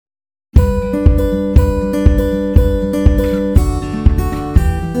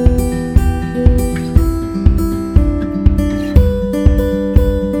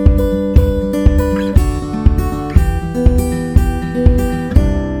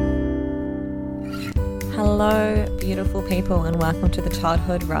beautiful people, and welcome to the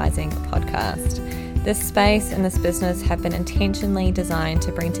Childhood Rising podcast. This space and this business have been intentionally designed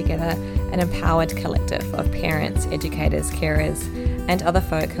to bring together an empowered collective of parents, educators, carers, and other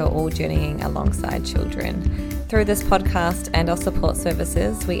folk who are all journeying alongside children. Through this podcast and our support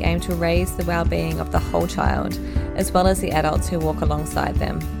services, we aim to raise the well-being of the whole child, as well as the adults who walk alongside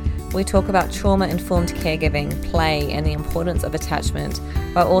them. We talk about trauma-informed caregiving, play, and the importance of attachment,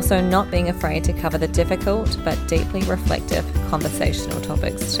 while also not being afraid to cover the difficult but deeply reflective conversational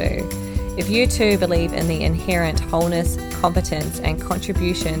topics too. If you too believe in the inherent wholeness, competence, and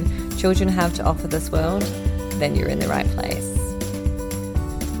contribution children have to offer this world, then you're in the right place.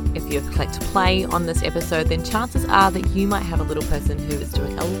 If you've clicked play on this episode, then chances are that you might have a little person who is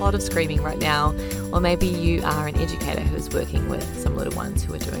doing a lot of screaming right now, or maybe you are an educator who is working with some little ones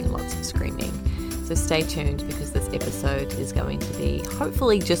who are doing lots of screaming. So stay tuned, because this episode is going to be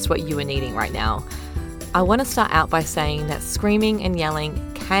hopefully just what you are needing right now. I want to start out by saying that screaming and yelling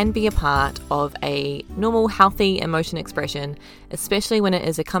can be a part of a normal, healthy emotion expression, especially when it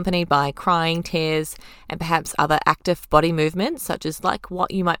is accompanied by crying, tears, and perhaps other active body movements, such as like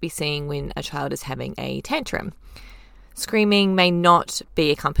what you might be seeing when a child is having a tantrum. Screaming may not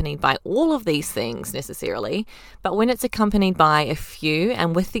be accompanied by all of these things necessarily, but when it's accompanied by a few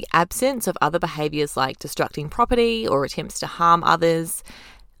and with the absence of other behaviours like destructing property or attempts to harm others,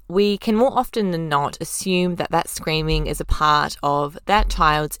 we can more often than not assume that that screaming is a part of that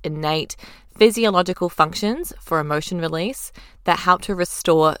child's innate physiological functions for emotion release that help to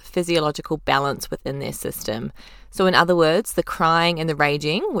restore physiological balance within their system. So in other words, the crying and the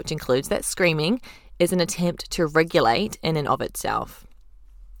raging, which includes that screaming, is an attempt to regulate in and of itself.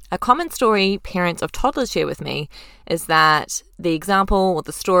 A common story parents of toddlers share with me is that the example or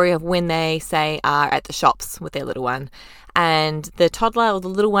the story of when they, say, are at the shops with their little one, and the toddler or the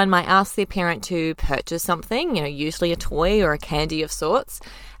little one might ask their parent to purchase something, usually a toy or a candy of sorts,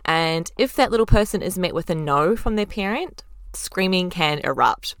 and if that little person is met with a no from their parent, screaming can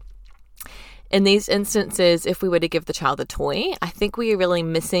erupt. In these instances, if we were to give the child a toy, I think we are really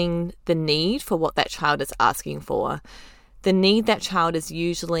missing the need for what that child is asking for. The need that child is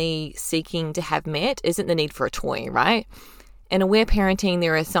usually seeking to have met isn't the need for a toy, right? In aware parenting,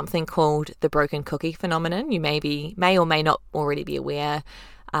 there is something called the broken cookie phenomenon. You may or may not already be aware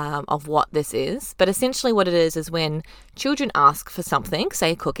of what this is. But essentially what it is when children ask for something,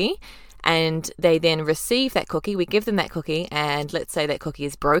 say a cookie, and they then receive that cookie, we give them that cookie, and let's say that cookie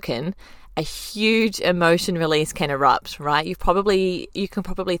is broken, a huge emotion release can erupt, right? You can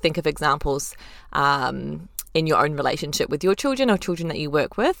probably think of examples in your own relationship with your children or children that you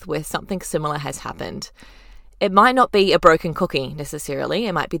work with where something similar has happened. It might not be a broken cookie necessarily.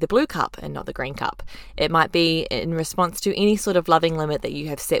 It might be the blue cup and not the green cup. It might be in response to any sort of loving limit that you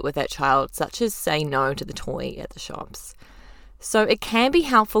have set with that child, such as say no to the toy at the shops. So it can be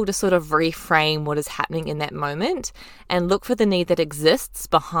helpful to sort of reframe what is happening in that moment and look for the need that exists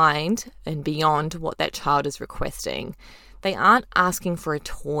behind and beyond what that child is requesting. They aren't asking for a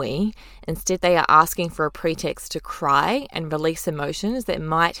toy. Instead, they are asking for a pretext to cry and release emotions that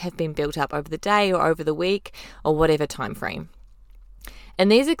might have been built up over the day or over the week or whatever time frame. In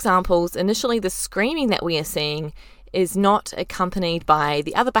these examples, initially the screaming that we are seeing is not accompanied by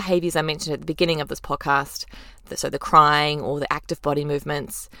the other behaviours I mentioned at the beginning of this podcast, so the crying or the active body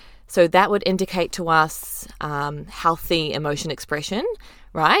movements. So that would indicate to us healthy emotion expression,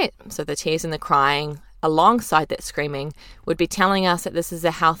 right? So the tears and the crying alongside that screaming would be telling us that this is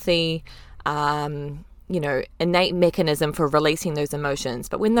a healthy, innate mechanism for releasing those emotions.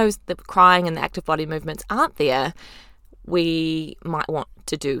 But when the crying and the active body movements aren't there, we might want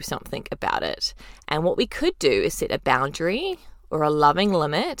to do something about it. And what we could do is set a boundary or a loving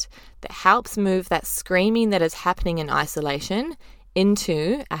limit that helps move that screaming that is happening in isolation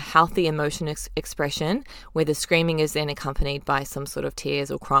into a healthy emotion expression where the screaming is then accompanied by some sort of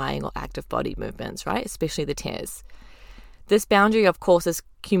tears or crying or active body movements, right? Especially the tears. This boundary, of course, is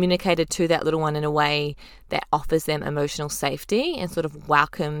communicated to that little one in a way that offers them emotional safety and sort of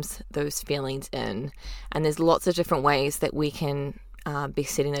welcomes those feelings in. And there's lots of different ways that we can be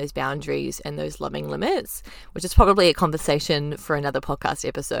setting those boundaries and those loving limits, which is probably a conversation for another podcast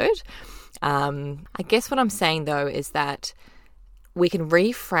episode. I guess what I'm saying, though, is that we can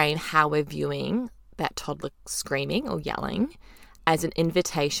reframe how we're viewing that toddler screaming or yelling as an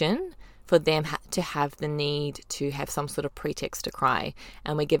invitation for them to have the need to have some sort of pretext to cry.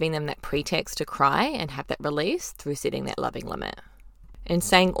 And we're giving them that pretext to cry and have that release through setting that loving limit. In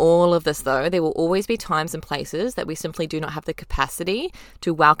saying all of this, though, there will always be times and places that we simply do not have the capacity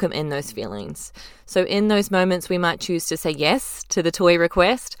to welcome in those feelings. So in those moments, we might choose to say yes to the toy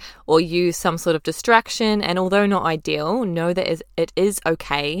request or use some sort of distraction. And although not ideal, know that it is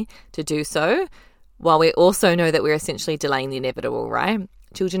okay to do so, while we also know that we're essentially delaying the inevitable, right?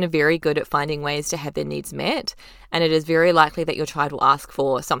 Children are very good at finding ways to have their needs met, and it is very likely that your child will ask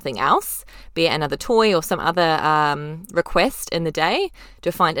for something else, be it another toy or some other request in the day,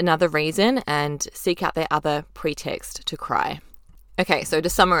 to find another reason and seek out their other pretext to cry. Okay, so to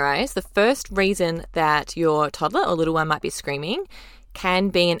summarize, the first reason that your toddler or little one might be screaming can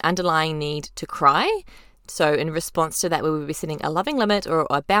be an underlying need to cry. So in response to that, we will be setting a loving limit or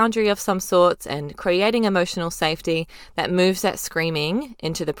a boundary of some sorts and creating emotional safety that moves that screaming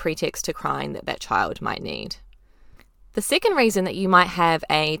into the pretext to crying that child might need. The second reason that you might have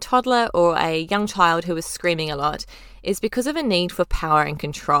a toddler or a young child who is screaming a lot is because of a need for power and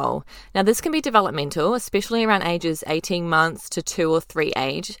control. Now, this can be developmental, especially around ages 18 months to 2 or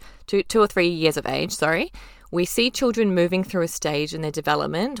 3 years of age. We see children moving through a stage in their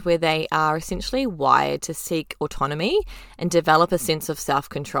development where they are essentially wired to seek autonomy and develop a sense of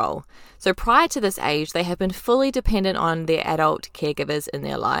self-control. So prior to this age, they have been fully dependent on their adult caregivers in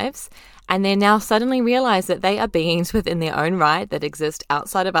their lives, and they now suddenly realize that they are beings within their own right that exist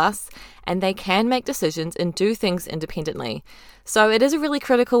outside of us, and they can make decisions and do things independently. So it is a really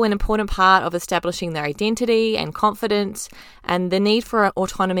critical and important part of establishing their identity and confidence, and the need for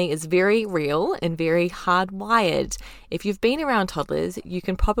autonomy is very real and very hardwired. If you've been around toddlers, you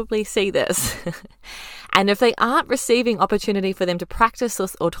can probably see this. And if they aren't receiving opportunity for them to practice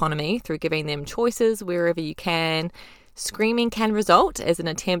this autonomy through giving them choices wherever you can, screaming can result as an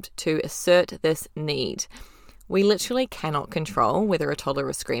attempt to assert this need. We literally cannot control whether a toddler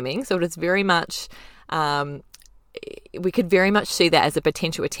is screaming, so it is very much, we could very much see that as a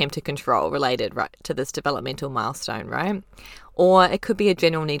potential attempt to control related right to this developmental milestone, right? Or it could be a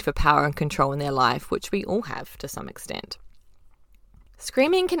general need for power and control in their life, which we all have to some extent.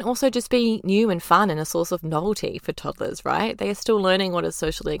 Screaming can also just be new and fun and a source of novelty for toddlers, right? They are still learning what is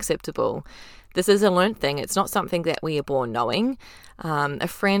socially acceptable. This is a learned thing. It's not something that we are born knowing. A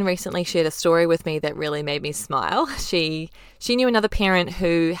friend recently shared a story with me that really made me smile. She knew another parent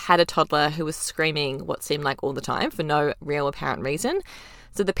who had a toddler who was screaming what seemed like all the time for no real apparent reason.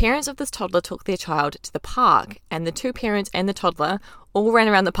 So the parents of this toddler took their child to the park, and the two parents and the toddler all ran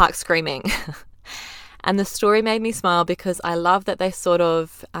around the park screaming. And the story made me smile because I love that they sort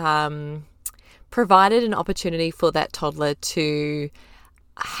of provided an opportunity for that toddler to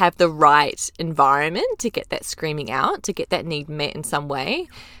have the right environment to get that screaming out, to get that need met in some way.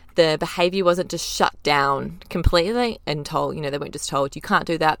 The behavior wasn't just shut down completely and told, they weren't just told, you can't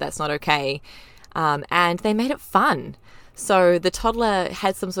do that, that's not okay. And they made it fun. So the toddler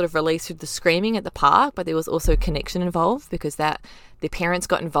had some sort of release through the screaming at the park, but there was also connection involved because their parents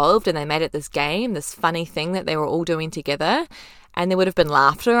got involved and they made it this game, this funny thing that they were all doing together. And there would have been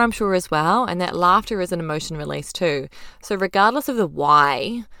laughter, I'm sure, as well. And that laughter is an emotion release too. So regardless of the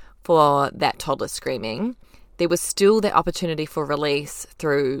why for that toddler screaming, there was still the opportunity for release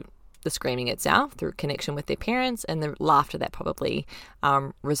through the screaming itself, through connection with their parents, and the laughter that probably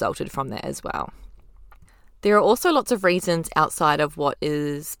resulted from that as well. There are also lots of reasons outside of what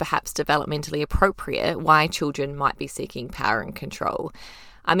is perhaps developmentally appropriate why children might be seeking power and control.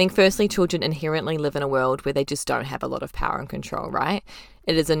 Firstly, children inherently live in a world where they just don't have a lot of power and control, right?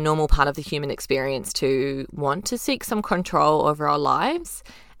 It is a normal part of the human experience to want to seek some control over our lives.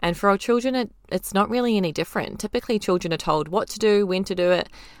 And for our children, it's not really any different. Typically, children are told what to do, when to do it,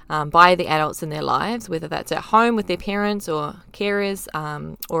 by the adults in their lives, whether that's at home with their parents or carers,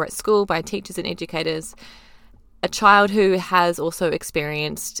 or at school by teachers and educators. A child who has also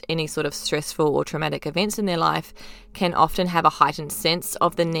experienced any sort of stressful or traumatic events in their life can often have a heightened sense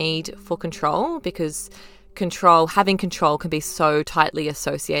of the need for control because having control can be so tightly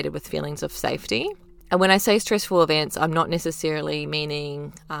associated with feelings of safety. And when I say stressful events, I'm not necessarily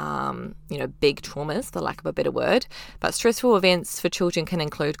meaning, big traumas, for lack of a better word. But stressful events for children can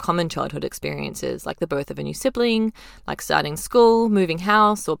include common childhood experiences like the birth of a new sibling, like starting school, moving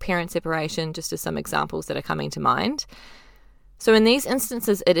house, or parent separation, just as some examples that are coming to mind. So in these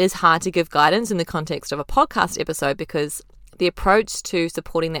instances, it is hard to give guidance in the context of a podcast episode because the approach to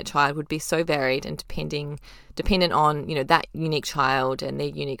supporting that child would be so varied and dependent on, that unique child and their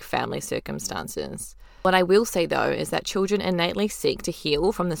unique family circumstances. What I will say, though, is that children innately seek to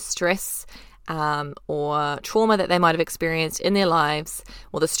heal from the stress or trauma that they might have experienced in their lives,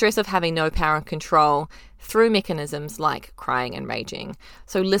 or the stress of having no power and control through mechanisms like crying and raging.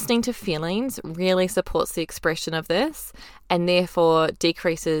 So listening to feelings really supports the expression of this and therefore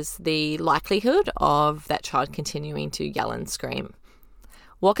decreases the likelihood of that child continuing to yell and scream.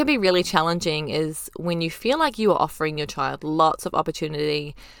 What can be really challenging is when you feel like you are offering your child lots of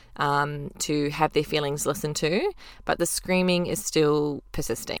opportunity to have their feelings listened to, but the screaming is still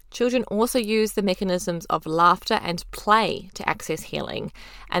persisting. Children also use the mechanisms of laughter and play to access healing.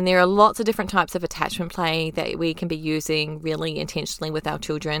 And there are lots of different types of attachment play that we can be using really intentionally with our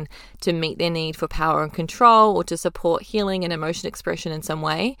children to meet their need for power and control or to support healing and emotion expression in some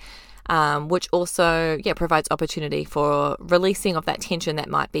way. Which also provides opportunity for releasing of that tension that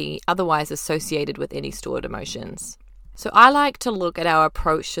might be otherwise associated with any stored emotions. So I like to look at our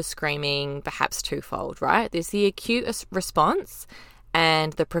approach to screaming perhaps twofold, right? There's the acute response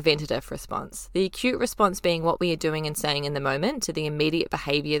and the preventative response. The acute response being what we are doing and saying in the moment to the immediate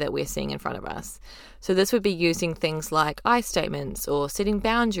behavior that we're seeing in front of us. So this would be using things like I statements or setting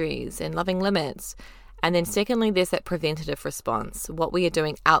boundaries and loving limits. And then secondly, there's that preventative response, what we are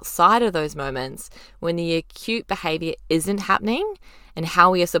doing outside of those moments when the acute behavior isn't happening and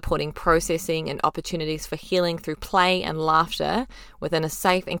how we are supporting processing and opportunities for healing through play and laughter within a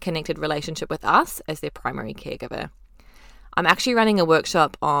safe and connected relationship with us as their primary caregiver. I'm actually running a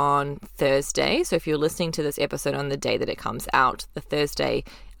workshop on Thursday. So if you're listening to this episode on the day that it comes out, the Thursday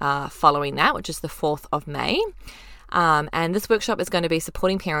following that, which is the 4th of May. And this workshop is going to be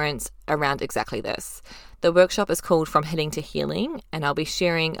supporting parents around exactly this. The workshop is called From Hitting to Healing, and I'll be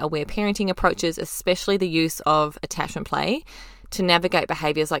sharing aware parenting approaches, especially the use of attachment play, to navigate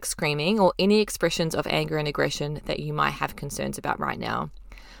behaviors like screaming or any expressions of anger and aggression that you might have concerns about right now.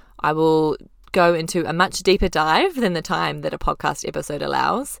 I will go into a much deeper dive than the time that a podcast episode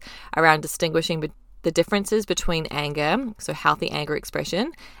allows around distinguishing the differences between anger, so healthy anger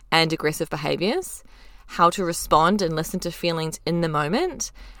expression, and aggressive behaviors, how to respond and listen to feelings in the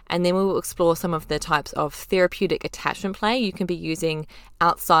moment, and then we will explore some of the types of therapeutic attachment play you can be using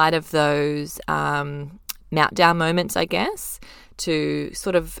outside of those meltdown moments, I guess, to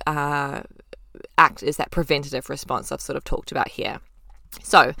sort of act as that preventative response I've sort of talked about here.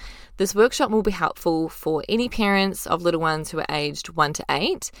 So this workshop will be helpful for any parents of little ones who are aged 1 to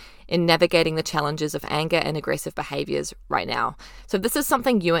 8 in navigating the challenges of anger and aggressive behaviors right now. So if this is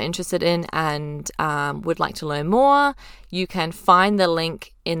something you are interested in and would like to learn more, you can find the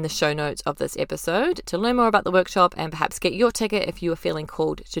link in the show notes of this episode to learn more about the workshop and perhaps get your ticket if you are feeling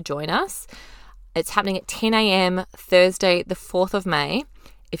called to join us. It's happening at 10 a.m. Thursday, the 4th of May.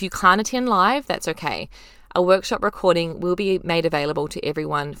 If you can't attend live, that's okay. A workshop recording will be made available to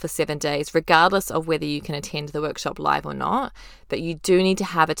everyone for 7 days, regardless of whether you can attend the workshop live or not, but you do need to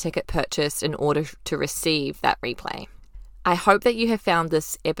have a ticket purchased in order to receive that replay. I hope that you have found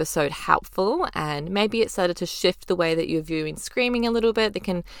this episode helpful and maybe it started to shift the way that you're viewing screaming a little bit. We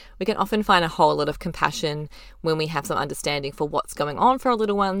can often find a whole lot of compassion when we have some understanding for what's going on for our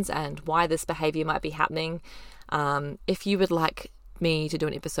little ones and why this behavior might be happening. If you would like me to do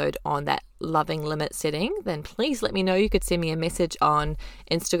an episode on that loving limit setting, then please let me know. You could send me a message on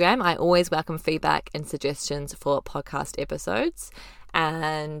Instagram. I always welcome feedback and suggestions for podcast episodes.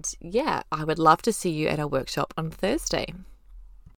 And I would love to see you at our workshop on Thursday.